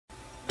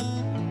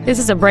This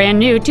is a brand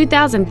new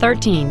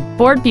 2013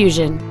 Ford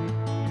Fusion.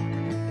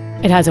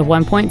 It has a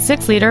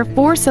 1.6-liter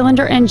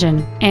four-cylinder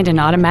engine and an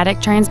automatic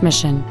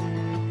transmission.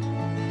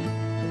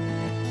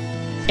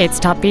 Its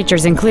top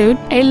features include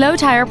a low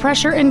tire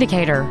pressure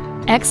indicator,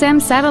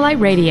 XM satellite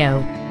radio,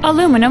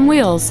 aluminum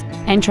wheels,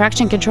 and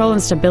traction control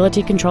and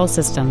stability control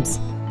systems.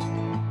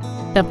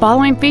 The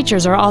following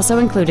features are also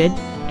included: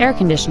 air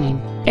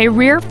conditioning, a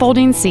rear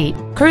folding seat,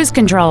 cruise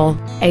control,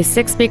 a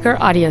 6-speaker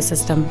audio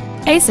system,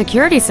 a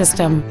security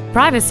system,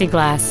 privacy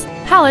glass,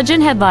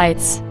 halogen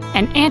headlights,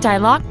 an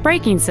anti-lock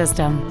braking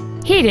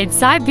system, heated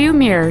side view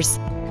mirrors.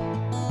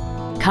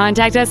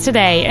 Contact us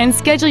today and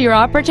schedule your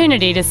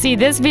opportunity to see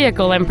this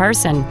vehicle in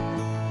person.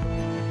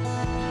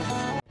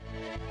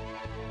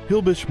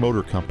 Hilbish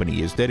Motor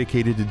Company is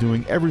dedicated to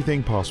doing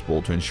everything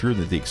possible to ensure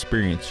that the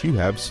experience you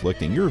have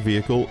selecting your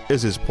vehicle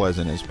is as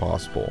pleasant as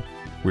possible.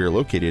 We are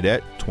located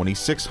at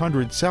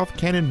 2600 South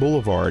Cannon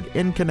Boulevard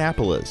in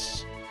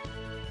Kannapolis.